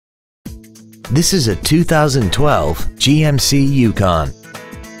This is a 2012 GMC Yukon.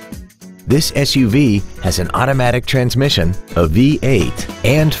 This SUV has an automatic transmission, a V8,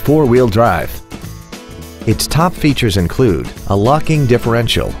 and four-wheel drive. Its top features include a locking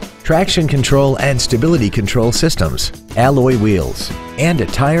differential, traction control and stability control systems, alloy wheels, and a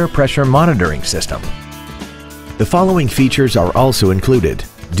tire pressure monitoring system. The following features are also included: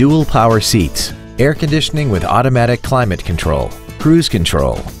 dual power seats, air conditioning with automatic climate control, cruise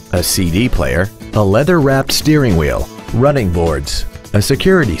control, a CD player, a leather-wrapped steering wheel, running boards, a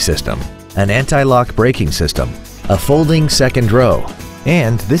security system, an anti-lock braking system, a folding second row,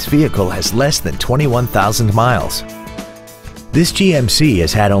 and this vehicle has less than 21,000 miles. This GMC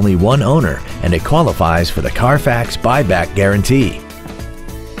has had only one owner and it qualifies for the Carfax buyback guarantee.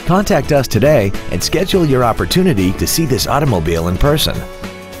 Contact us today and schedule your opportunity to see this automobile in person.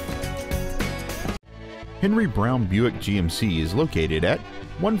 Henry Brown Buick GMC is located at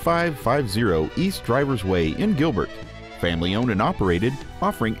 1550 East Drivers Way in Gilbert. Family owned and operated,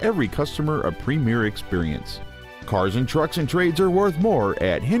 offering every customer a premier experience. Cars and trucks and trades are worth more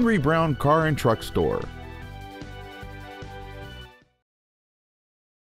at Henry Brown Car and Truck Store.